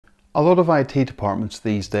A lot of IT departments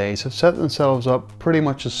these days have set themselves up pretty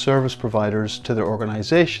much as service providers to their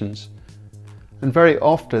organizations. And very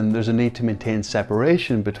often there's a need to maintain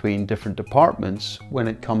separation between different departments when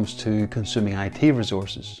it comes to consuming IT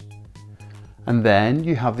resources. And then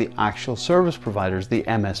you have the actual service providers, the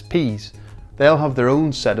MSPs. They'll have their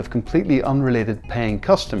own set of completely unrelated paying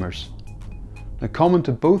customers. Now, common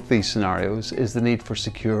to both these scenarios is the need for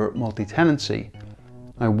secure multi-tenancy.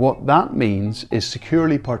 Now, what that means is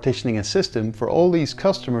securely partitioning a system for all these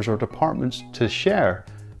customers or departments to share,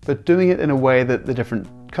 but doing it in a way that the different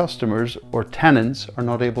customers or tenants are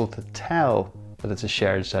not able to tell that it's a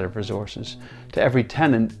shared set of resources. To every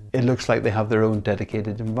tenant, it looks like they have their own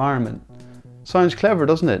dedicated environment. Sounds clever,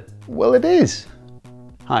 doesn't it? Well, it is.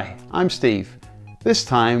 Hi, I'm Steve. This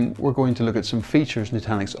time we're going to look at some features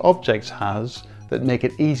Nutanix Objects has that make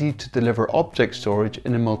it easy to deliver object storage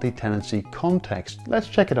in a multi-tenancy context. Let's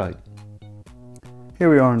check it out. Here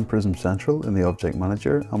we are in Prism Central in the Object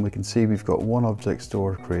Manager, and we can see we've got one object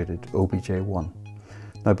store created, obj1.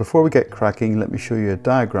 Now, before we get cracking, let me show you a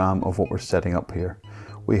diagram of what we're setting up here.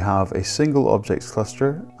 We have a single objects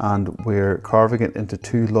cluster and we're carving it into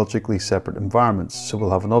two logically separate environments. So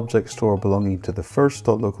we'll have an object store belonging to the first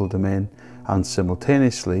 .local domain and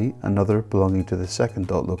simultaneously another belonging to the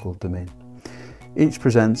second .local domain. Each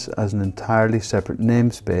presents as an entirely separate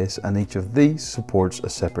namespace, and each of these supports a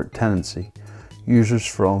separate tenancy. Users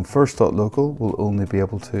from first.local will only be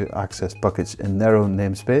able to access buckets in their own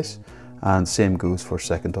namespace, and same goes for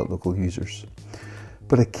second.local users.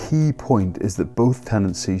 But a key point is that both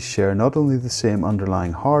tenancies share not only the same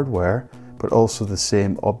underlying hardware, but also the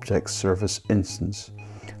same object service instance.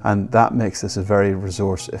 And that makes this a very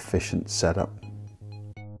resource efficient setup.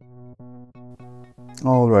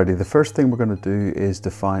 Alrighty, the first thing we're going to do is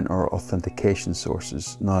define our authentication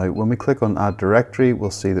sources. Now, when we click on Add Directory, we'll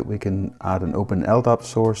see that we can add an open LDAP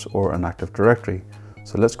source or an Active Directory.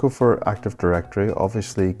 So let's go for Active Directory,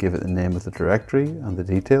 obviously give it the name of the directory and the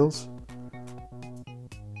details.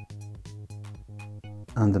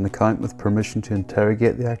 And an account with permission to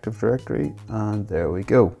interrogate the Active Directory, and there we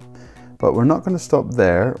go. But we're not going to stop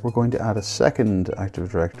there. We're going to add a second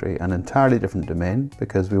Active Directory, an entirely different domain,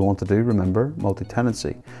 because we want to do, remember,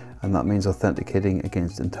 multi-tenancy, and that means authenticating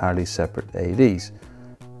against entirely separate ADs.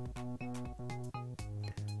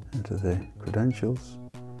 Enter the credentials,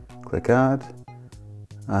 click Add,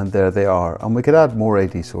 and there they are. And we could add more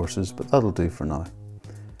AD sources, but that'll do for now.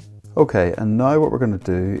 Okay, and now what we're going to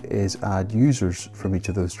do is add users from each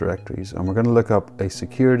of those directories, and we're going to look up a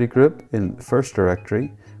security group in the first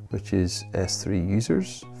directory, which is S3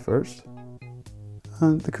 users first.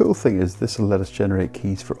 And the cool thing is this will let us generate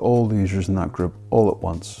keys for all the users in that group all at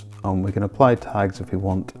once. And we can apply tags if we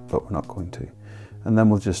want, but we're not going to. And then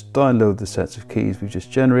we'll just download the sets of keys we've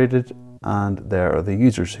just generated, and there are the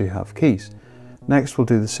users who have keys. Next, we'll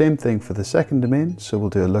do the same thing for the second domain. So we'll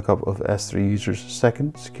do a lookup of S3 users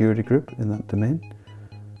second security group in that domain,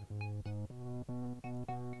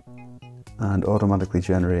 and automatically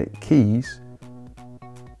generate keys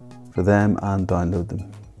for them and download them.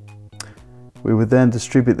 We would then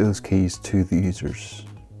distribute those keys to the users.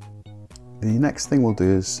 The next thing we'll do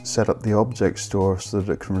is set up the object store so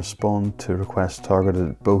that it can respond to requests targeted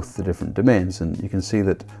at both the different domains. And you can see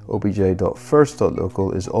that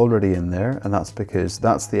obj.first.local is already in there, and that's because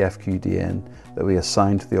that's the FQDN that we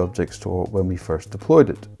assigned to the object store when we first deployed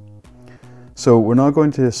it. So we're now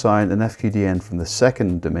going to assign an FQDN from the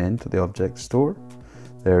second domain to the object store.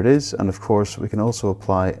 There it is, and of course we can also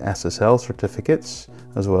apply SSL certificates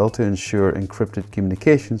as well to ensure encrypted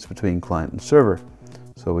communications between client and server.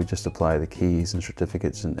 So we just apply the keys and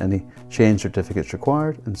certificates and any change certificates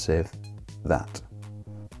required and save that.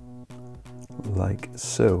 Like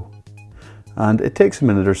so. And it takes a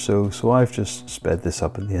minute or so, so I've just sped this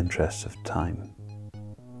up in the interest of time.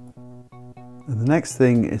 And the next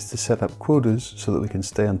thing is to set up quotas so that we can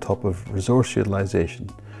stay on top of resource utilization.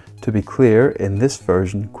 To be clear, in this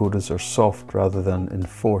version, quotas are soft rather than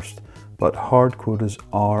enforced, but hard quotas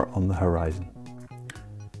are on the horizon.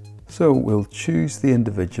 So we'll choose the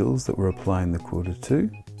individuals that we're applying the quota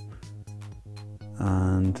to.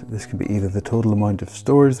 And this can be either the total amount of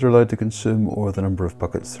storage they're allowed to consume or the number of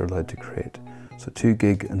buckets they're allowed to create. So 2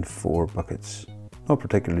 gig and 4 buckets, not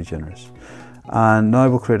particularly generous. And now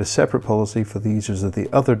we'll create a separate policy for the users of the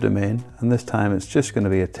other domain, and this time it's just going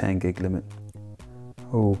to be a 10 gig limit.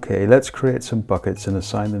 Okay, let's create some buckets and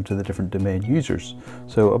assign them to the different domain users.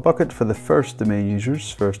 So a bucket for the first domain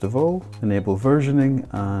users, first of all, enable versioning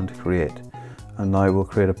and create. And now we'll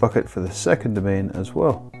create a bucket for the second domain as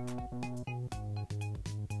well.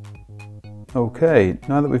 Okay,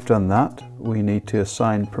 now that we've done that, we need to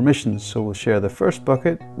assign permissions. So we'll share the first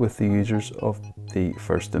bucket with the users of the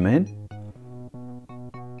first domain,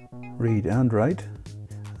 read and write.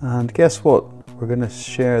 And guess what? We're going to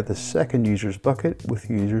share the second user's bucket with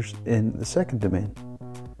users in the second domain.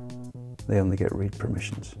 They only get read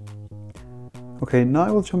permissions. Okay,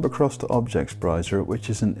 now we'll jump across to Objects Browser, which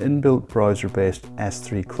is an inbuilt browser-based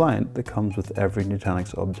S3 client that comes with every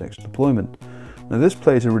Nutanix Objects deployment. Now this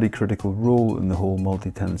plays a really critical role in the whole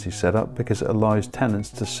multi-tenancy setup because it allows tenants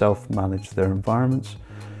to self-manage their environments.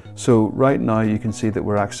 So right now you can see that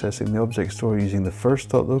we're accessing the object store using the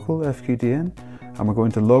first.local FQDN, and we're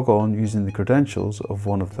going to log on using the credentials of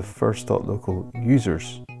one of the first.local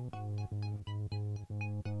users.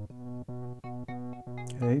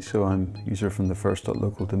 Okay, so I'm user from the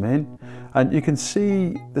first.local domain, and you can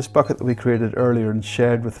see this bucket that we created earlier and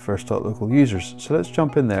shared with the first.local users. So let's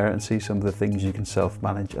jump in there and see some of the things you can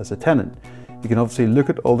self-manage as a tenant. You can obviously look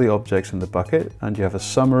at all the objects in the bucket, and you have a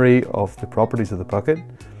summary of the properties of the bucket.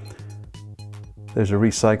 There's a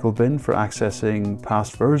recycle bin for accessing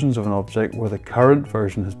past versions of an object where the current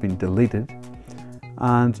version has been deleted.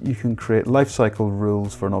 And you can create lifecycle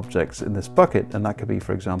rules for an object in this bucket, and that could be,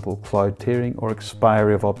 for example, cloud tiering or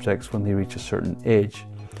expiry of objects when they reach a certain age.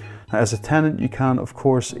 Now, as a tenant, you can, of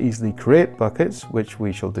course, easily create buckets, which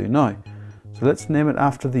we shall do now. So let's name it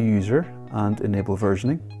after the user and enable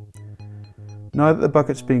versioning. Now that the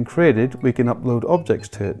bucket's been created, we can upload objects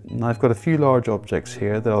to it. And I've got a few large objects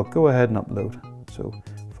here that I'll go ahead and upload. So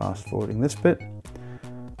fast forwarding this bit.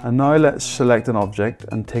 And now let's select an object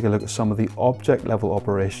and take a look at some of the object level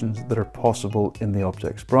operations that are possible in the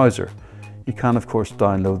Objects Browser. You can of course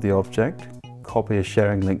download the object, copy a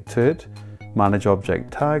sharing link to it, manage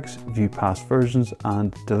object tags, view past versions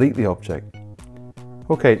and delete the object.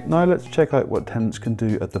 Okay, now let's check out what tenants can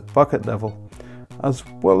do at the bucket level. As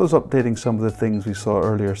well as updating some of the things we saw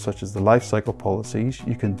earlier, such as the lifecycle policies,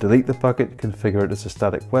 you can delete the bucket, configure it as a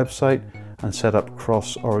static website and set up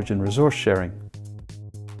cross-origin resource sharing.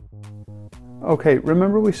 Okay,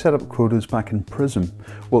 remember we set up quotas back in Prism?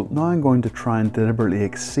 Well, now I'm going to try and deliberately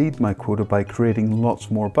exceed my quota by creating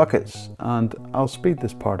lots more buckets, and I'll speed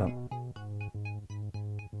this part up.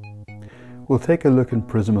 We'll take a look in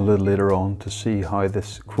Prism a little later on to see how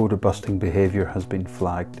this quota busting behavior has been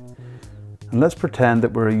flagged. And let's pretend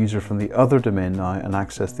that we're a user from the other domain now and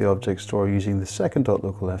access the object store using the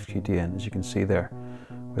second.local FQDN, as you can see there.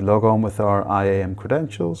 We log on with our IAM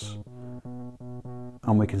credentials,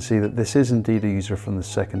 and we can see that this is indeed a user from the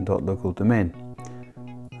second.local domain.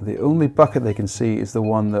 The only bucket they can see is the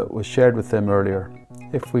one that was shared with them earlier.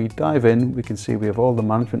 If we dive in, we can see we have all the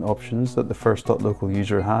management options that the first.local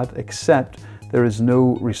user had, except there is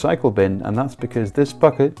no recycle bin, and that's because this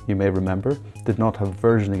bucket, you may remember, did not have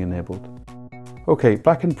versioning enabled. Okay,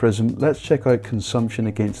 back in Prism, let's check out consumption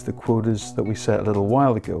against the quotas that we set a little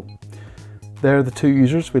while ago. There are the two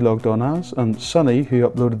users we logged on as, and Sunny, who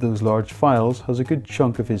uploaded those large files, has a good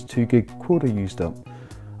chunk of his 2 gig quota used up.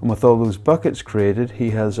 And with all those buckets created,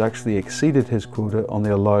 he has actually exceeded his quota on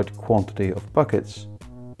the allowed quantity of buckets.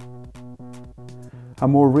 A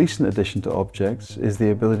more recent addition to Objects is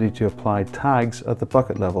the ability to apply tags at the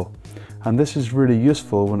bucket level, and this is really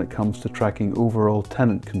useful when it comes to tracking overall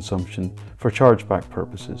tenant consumption for chargeback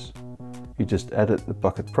purposes. You just edit the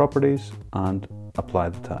bucket properties and apply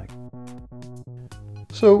the tag.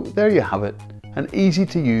 So there you have it, an easy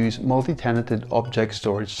to use multi-tenanted object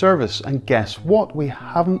storage service, and guess what, we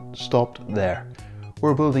haven't stopped there.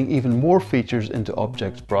 We're building even more features into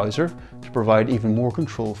Objects Browser to provide even more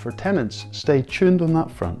control for tenants. Stay tuned on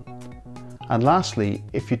that front. And lastly,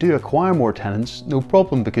 if you do acquire more tenants, no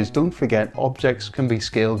problem, because don't forget objects can be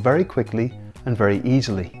scaled very quickly and very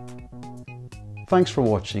easily. Thanks for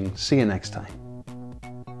watching, see you next time.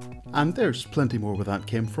 And there's plenty more where that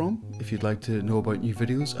came from. If you'd like to know about new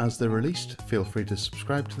videos as they're released, feel free to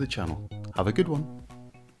subscribe to the channel. Have a good one.